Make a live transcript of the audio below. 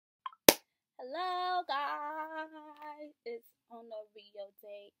Hello, guys. It's on the Rio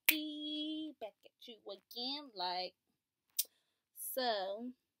Day E. Back at you again.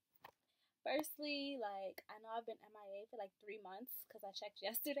 So, firstly, I know I've been MIA for 3 months because I checked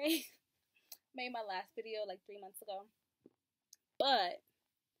yesterday. Made my last video 3 months ago. But,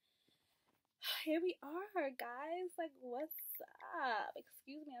 here we are, guys. What's up?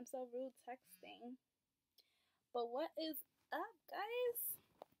 Excuse me, I'm so rude texting. But what is up, guys?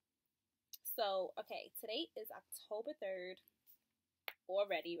 So, okay, today is October 3rd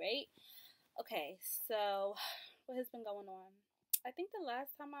already, right? Okay, so what has been going on? I think the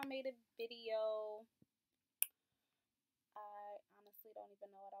last time I made a video, I honestly don't even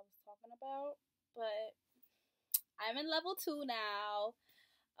know what I was talking about, but I'm in level 2 now.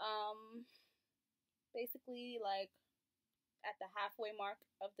 Basically, at the halfway mark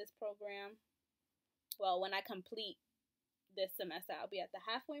of this program. Well, when I complete this semester, I'll be at the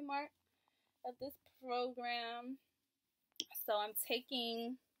halfway mark of this program. So I'm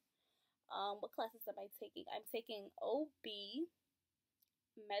taking, what classes am I taking? I'm taking OB,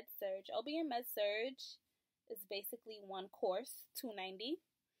 Med-Surg. OB and Med-Surg is basically one course, $290,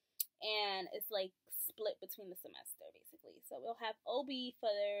 and it's split between the semester, basically. So we'll have OB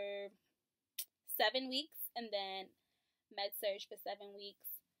for 7 weeks, and then Med-Surg for 7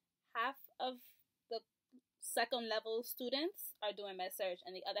 weeks. Half of the second level students are doing Med-Surg,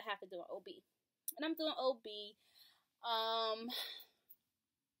 and the other half are doing OB. And I'm doing OB.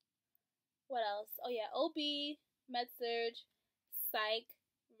 What else? Oh yeah, OB, Med-Surg, Psych,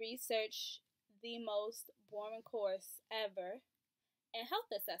 Research, the most boring course ever, and Health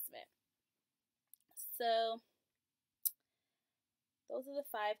Assessment. So those are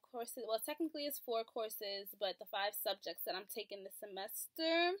the 5 courses. Well, technically it's 4 courses, but the 5 subjects that I'm taking this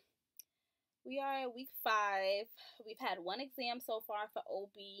semester. We are at week 5. We've had 1 exam so far for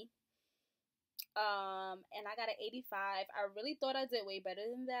OB. And I got an 85. I really thought I did way better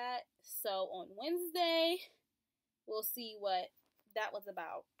than that. So on Wednesday, we'll see what that was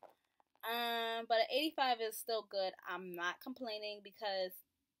about. But an 85 is still good. I'm not complaining because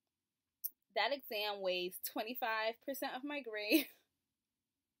that exam weighs 25% of my grade.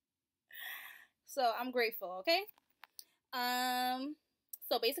 So I'm grateful, okay?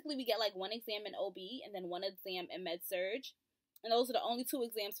 So basically we get 1 exam in OB and then 1 exam in Med-Surg. And those are the only 2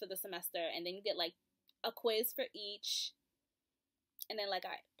 exams for the semester. And then you get a quiz for each. And then I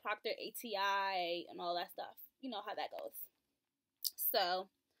proctor ATI and all that stuff. You know how that goes. So,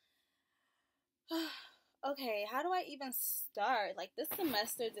 okay, how do I even start? This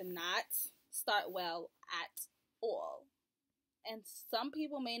semester did not start well at all. And some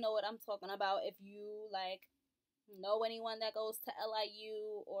people may know what I'm talking about if you know anyone that goes to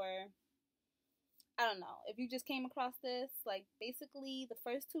LIU, or I don't know, if you just came across this. Basically the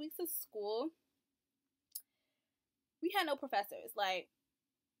first 2 weeks of school, we had no professors. I'm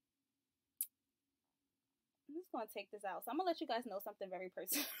just gonna take this out. So I'm gonna let you guys know something very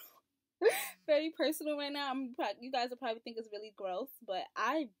personal. Very personal right now. You guys will probably think it's really gross, but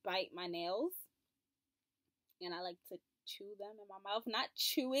I bite my nails and I like to chew them in my mouth. Not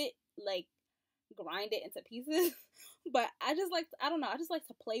chew it, grind it into pieces, but I just I don't know, I just like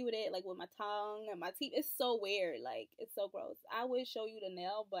to play with it, with my tongue and my teeth. It's so weird, it's so gross. I would show you the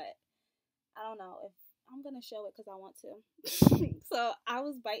nail, but I don't know if I'm gonna show it because I want to. So I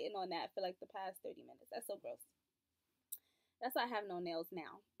was biting on that for the past 30 minutes. That's so gross. That's why I have no nails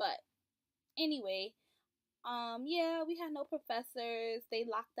now. But anyway, yeah, we had no professors. They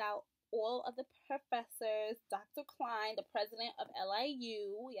locked out all of the professors. Dr. Klein, the president of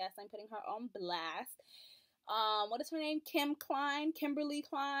LIU, yes, I'm putting her on blast. What is her name? Kimberly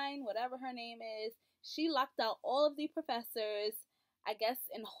Klein, whatever her name is. She locked out all of the professors, I guess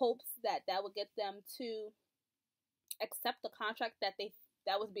in hopes that would get them to accept the contract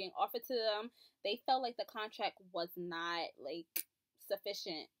that was being offered to them. They felt the contract was not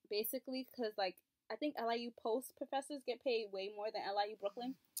sufficient, basically, because I think LIU Post professors get paid way more than LIU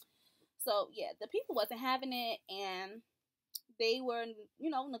Brooklyn. So yeah, the people wasn't having it, and they were,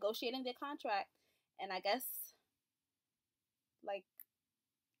 negotiating their contract. And I guess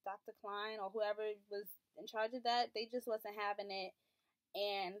Dr. Klein or whoever was in charge of that, they just wasn't having it,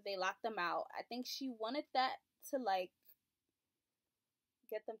 and they locked them out. I think she wanted that to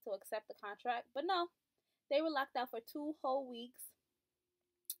get them to accept the contract, but no, they were locked out for 2 whole weeks.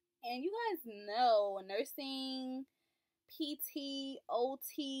 And you guys know nursing, PT,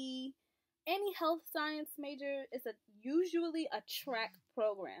 OT, any health science major is usually a track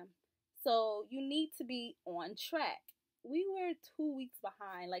program. So you need to be on track. We were 2 weeks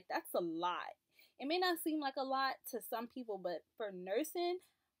behind. That's a lot. It may not seem like a lot to some people, but for nursing,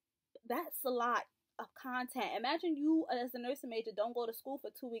 That's a lot of content. Imagine you as a nursing major don't go to school for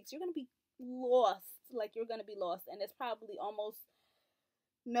 2 weeks. You're gonna be lost. Like, you're gonna be lost, and there's probably almost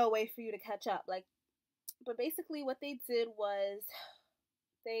no way for you to catch up. Like, but basically, what they did was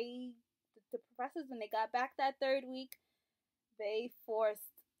they the professors, when they got back that third week, they forced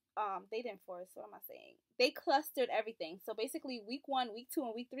they didn't force, what am I saying? They clustered everything. So basically week 1, week 2,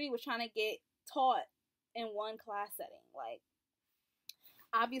 and week 3 was trying to get taught in one class setting. Like,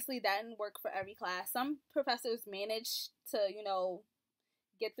 obviously that didn't work for every class. Some professors managed to,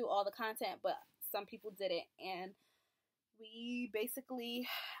 get through all the content, but some people didn't. And we basically,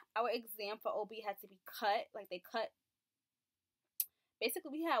 our exam for OB had to be cut. Like, they cut,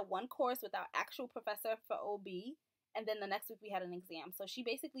 basically we had one course with our actual professor for OB, and then the next week we had an exam. So she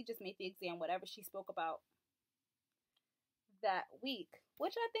basically just made the exam whatever she spoke about that week,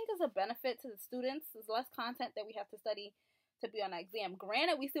 which I think is a benefit to the students. There's less content that we have to study to be on an exam.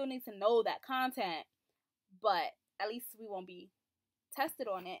 Granted, we still need to know that content, but at least we won't be tested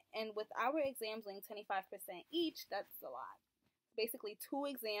on it. And with our exams being 25% each, that's a lot. Basically, 2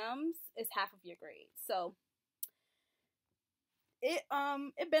 exams is half of your grade. So it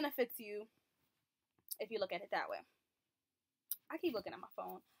benefits you if you look at it that way. I keep looking at my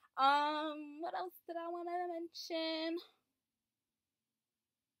phone. What else did I want to mention?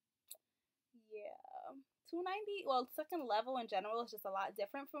 Yeah. 290, well, second level in general is just a lot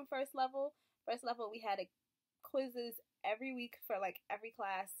different from first level. First level, we had quizzes every week for, like, every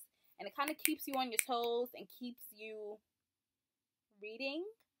class. And it kind of keeps you on your toes and keeps you reading.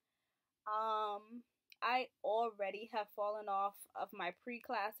 I already have fallen off of my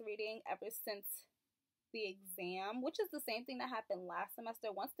pre-class reading ever since the exam, which is the same thing that happened last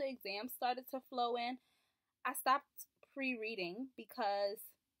semester. Once the exam started to flow in, I stopped pre-reading because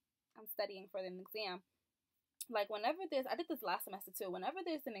I'm studying for an exam. Like, whenever I did this last semester too, whenever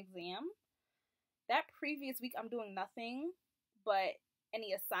there's an exam, that previous week I'm doing nothing but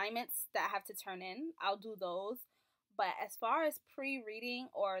any assignments that I have to turn in, I'll do those. But as far as pre-reading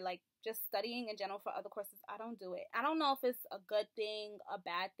or, like, just studying in general for other courses, I don't do it. I don't know if it's a good thing, a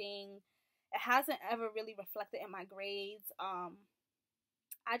bad thing. It hasn't ever really reflected in my grades.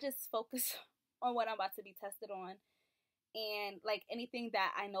 I just focus on what I'm about to be tested on. And, like, anything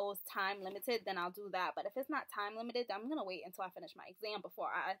that I know is time limited, then I'll do that. But if it's not time limited, then I'm going to wait until I finish my exam before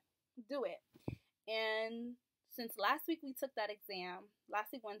I do it. And since last week we took that exam,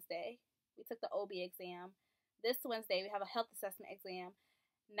 last week Wednesday, we took the OB exam. This Wednesday we have a health assessment exam.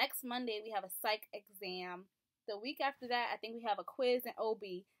 Next Monday we have a psych exam. The week after that, I think we have a quiz and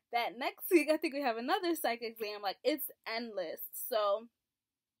OB. That next week, I think we have another psych exam. Like, it's endless. So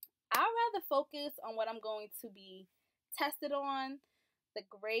I'd rather focus on what I'm going to be tested on. The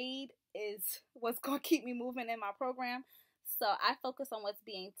grade is what's going to keep me moving in my program. So I focus on what's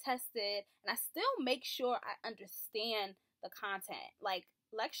being tested, and I still make sure I understand the content. Like,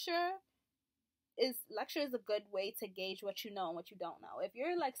 lecture is a good way to gauge what you know and what you don't know. If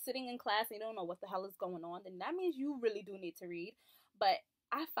you're, like, sitting in class and you don't know what the hell is going on, then that means you really do need to read. But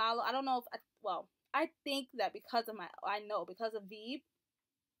I don't know if, I think that because of VEEB,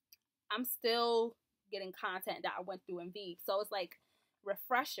 I'm still getting content that I went through in VEEB. So it's like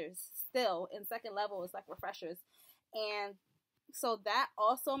refreshers still. In second level, it's like refreshers. And so that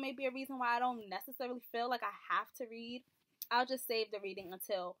also may be a reason why I don't necessarily feel like I have to read. I'll just save the reading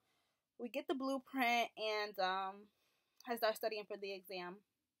until we get the blueprint and I start studying for the exam.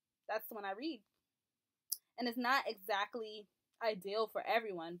 That's when I read. And it's not exactly ideal for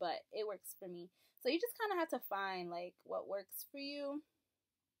everyone, but it works for me. So you just kind of have to find, like, what works for you.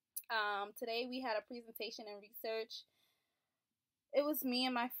 Today we had a presentation and research. It was me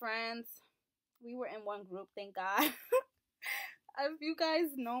and my friends. We were in one group, thank God. If you guys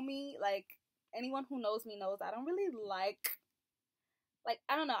know me, like, anyone who knows me knows I don't really like,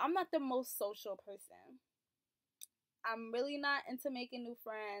 I don't know, I'm not the most social person. I'm really not into making new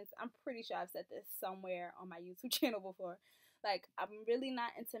friends. I'm pretty sure I've said this somewhere on my YouTube channel before. Like, I'm really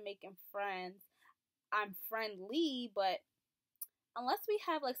not into making friends. I'm friendly, but unless we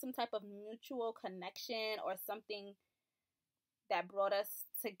have, like, some type of mutual connection or something that brought us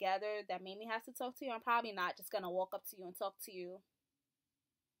together that made me have to talk to you, I'm probably not just gonna walk up to you and talk to you.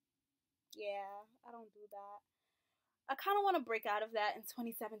 Yeah, I don't do that. I kind of want to break out of that in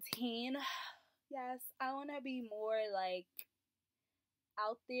 2017. Yes, I want to be more, like,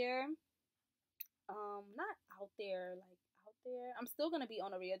 out there. Not out there, like, out there. I'm still going to be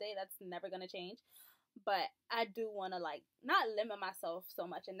on a real day. That's never going to change. But I do want to, like, not limit myself so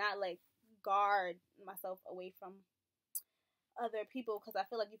much and not, like, guard myself away from other people, because I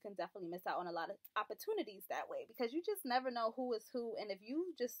feel like you can definitely miss out on a lot of opportunities that way, because you just never know who is who. And if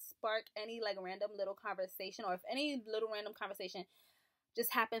you just spark any like random little conversation, or if any little random conversation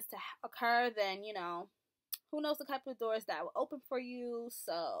just happens to occur, then who knows the type of doors that will open for you.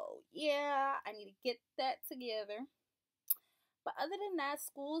 So yeah, I need to get that together. But other than that,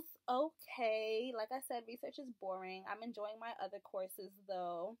 school's okay. Like I said, research is boring. I'm enjoying my other courses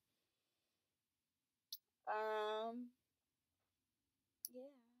though.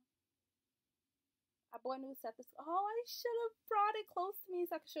 Yeah. I bought a new set. Oh, I should have brought it close to me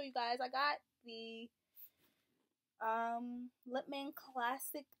so I can show you guys. I got the Lipman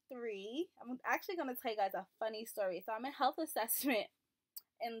Classic 3. I'm actually gonna tell you guys a funny story. So I'm in health assessment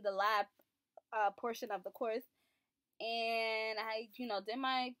in the lab portion of the course, and I did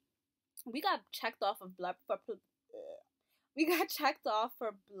my we got checked off of blood for we got checked off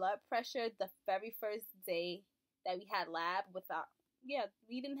for blood pressure the very first day that we had lab. Without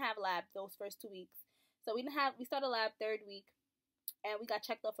we didn't have lab those first 2 weeks, so we started lab third week, and we got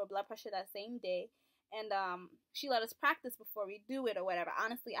checked off for blood pressure that same day. And she let us practice before we do it or whatever.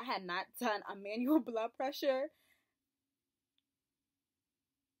 Honestly, I had not done a manual blood pressure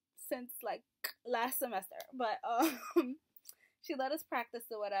since like last semester, but she let us practice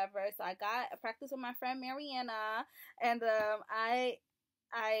or whatever. So I got a practice with my friend Mariana, and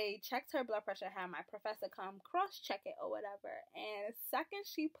I checked her blood pressure, had my professor come cross check it or whatever. And the second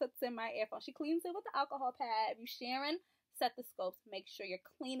she puts in my earphone, she cleans it with the alcohol pad. If you're sharing stethoscopes, make sure you're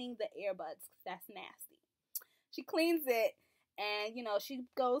cleaning the earbuds, because that's nasty. She cleans it, and she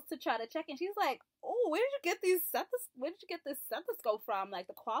goes to try to check, and she's like, "Oh, where did you get this stethoscope from? Like,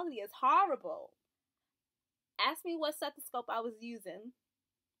 the quality is horrible." Ask me what stethoscope I was using.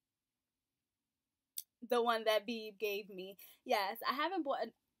 The one that Beeb gave me. Yes, I haven't bought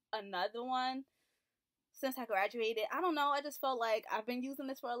another one since I graduated. I don't know. I just felt like I've been using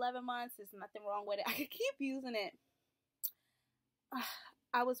this for 11 months. There's nothing wrong with it. I could keep using it.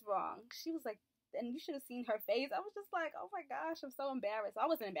 I was wrong. She was like, and you should have seen her face. I was just like, oh my gosh, I'm so embarrassed. I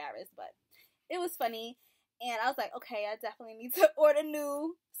wasn't embarrassed, but it was funny. And I was like, okay, I definitely need to order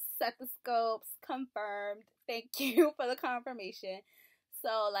new stethoscopes. Confirmed. Thank you for the confirmation.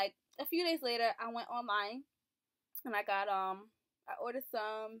 So like a few days later, I went online and I ordered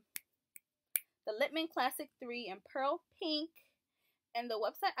the Littman Classic 3 in pearl pink, and the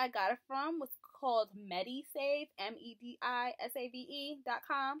website I got it from was called Medisave,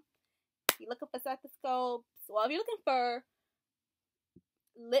 MEDISAVE.com. If you're looking for stethoscopes, well, if you're looking for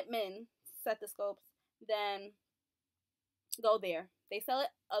Littman stethoscopes, then go there. They sell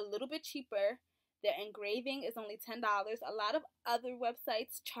it a little bit cheaper. Their engraving is only $10. A lot of other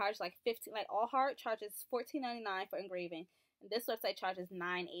websites charge like $15. Like All Heart charges $14.99 for engraving, and this website charges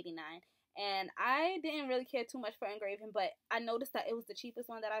 $9.89. And I didn't really care too much for engraving, but I noticed that it was the cheapest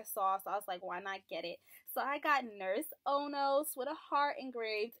one that I saw, so I was like, why not get it? So I got Nurse Onos with a heart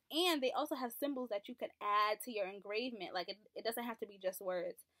engraved, and they also have symbols that you can add to your engravement. Like it doesn't have to be just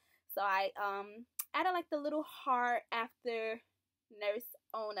words. So I added like the little heart after Nurse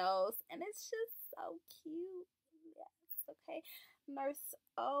Onos, and it's just so cute. Yes, okay. Nurse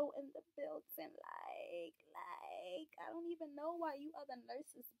O in the building. Like, I don't even know why you other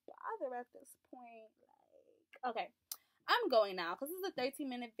nurses bother at this point. Like, okay. I'm going now because this is a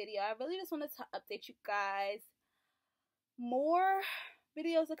 13-minute video. I really just wanted to update you guys. More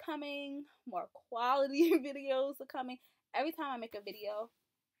videos are coming. More quality videos are coming. Every time I make a video,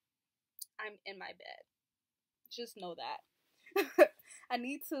 I'm in my bed. Just know that. I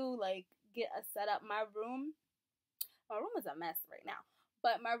need to like get a setup. My room is a mess right now,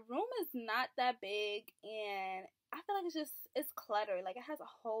 but my room is not that big, and I feel like it's cluttered. Like it has a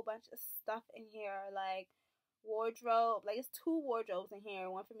whole bunch of stuff in here, like wardrobe. Like it's 2 wardrobes in here,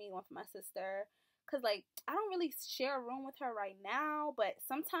 one for me, one for my sister. Cause like I don't really share a room with her right now, but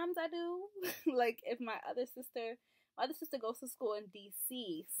sometimes I do. Like if my other sister goes to school in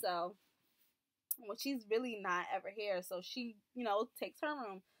DC, so well, she's really not ever here, so she takes her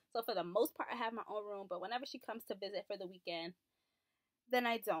room. So for the most part, I have my own room, but whenever she comes to visit for the weekend, then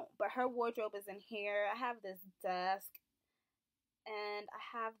I don't. But her wardrobe is in here. I have this desk, and I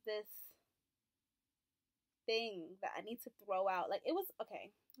have this thing that I need to throw out. Like it was,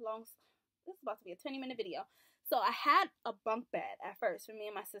 okay, this is about to be a 20-minute video. So I had a bunk bed at first for me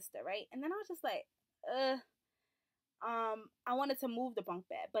and my sister, right? And then I was just like, I wanted to move the bunk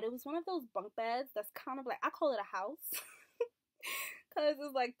bed, but it was one of those bunk beds that's kind of like, I call it a house. Because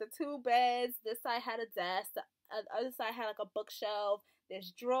it's like the 2 beds. This side had a desk. The other side had like a bookshelf.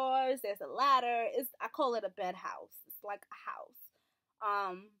 There's drawers. There's a ladder. I call it a bed house. It's like a house.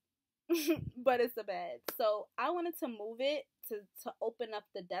 but it's a bed. So I wanted to move it to open up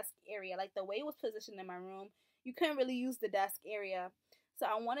the desk area. Like the way it was positioned in my room, you couldn't really use the desk area. So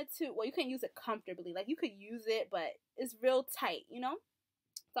I wanted to, well, you can use it comfortably. Like you could use it, but it's real tight, you know?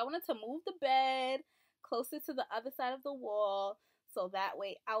 So I wanted to move the bed closer to the other side of the wall so that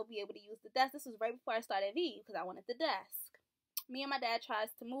way I'll be able to use the desk. This was right before I started V because I wanted the desk. Me and my dad tries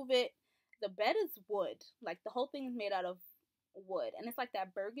to move it. The bed is wood. Like the whole thing is made out of wood. And it's like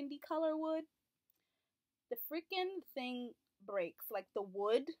that burgundy color wood. The freaking thing breaks. Like the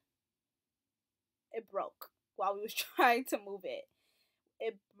wood, it broke while we was trying to move it.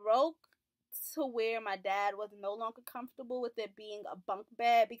 It broke to where my dad was no longer comfortable with it being a bunk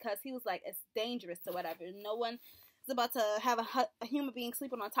bed because he was like, it's dangerous or whatever. No one is about to have a human being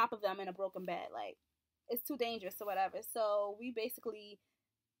sleeping on top of them in a broken bed. Like, it's too dangerous or whatever. So we basically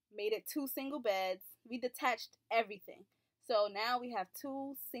made it 2 single beds. We detached everything. So now we have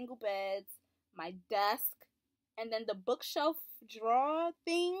 2 single beds, my desk, and then the bookshelf drawer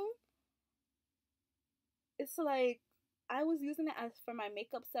thing. It's like, I was using it as for my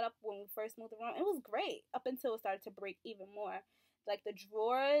makeup setup when we first moved around. It was great up until it started to break even more. Like the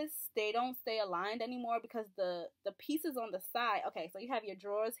drawers, they don't stay aligned anymore because the pieces on the side. Okay, so you have your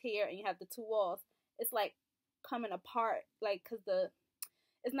drawers here and you have the 2 walls. It's like coming apart, like because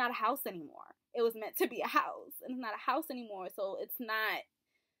it's not a house anymore. It was meant to be a house, and it's not a house anymore. So it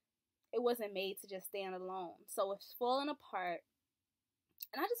wasn't made to just stand alone. So it's falling apart.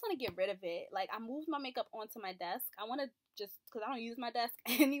 And I just want to get rid of it. Like, I moved my makeup onto my desk. I want to just, because I don't use my desk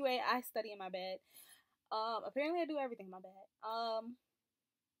anyway. I study in my bed. Apparently I do everything in my bed.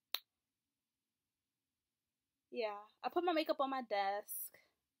 Yeah. I put my makeup on my desk.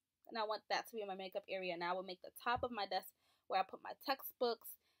 And I want that to be my makeup area. And I would make the top of my desk where I put my textbooks.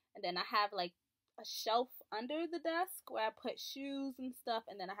 And then I have, like, a shelf under the desk where I put shoes and stuff.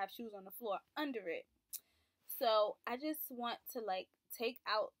 And then I have shoes on the floor under it. So, I just want to, like, take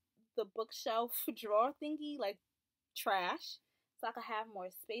out the bookshelf drawer thingy, like trash, so I could have more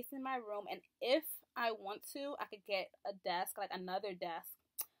space in my room. And if I want to, I could get a desk, like another desk,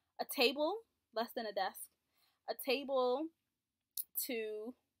 a table, less than a desk, a table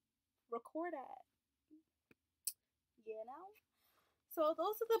to record at, you know? So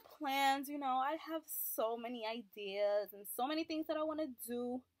those are the plans, you know. I have so many ideas and so many things that I want to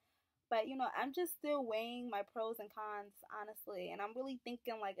do. But, you know, I'm just still weighing my pros and cons, honestly. And I'm really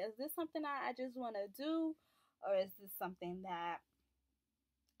thinking, like, is this something I just want to do? Or is this something that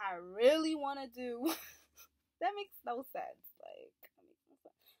I really want to do? That makes no sense. Like, that makes no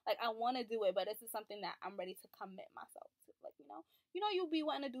sense. Like, I want to do it, but this is something that I'm ready to commit myself to. Like, you know, you'll be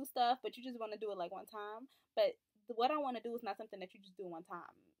wanting to do stuff, but you just want to do it, like, one time. But what I want to do is not something that you just do one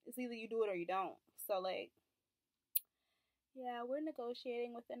time. It's either you do it or you don't. So, like, yeah, we're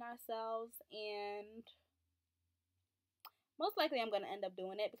negotiating within ourselves, and most likely I'm going to end up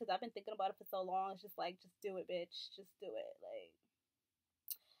doing it because I've been thinking about it for so long. It's just like, just do it, bitch. Just do it. Like,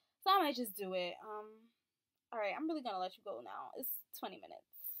 so I might just do it. Alright, I'm really going to let you go now. It's 20 minutes.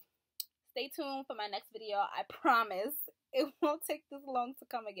 Stay tuned for my next video. I promise it won't take this long to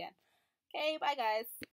come again. Okay, bye guys.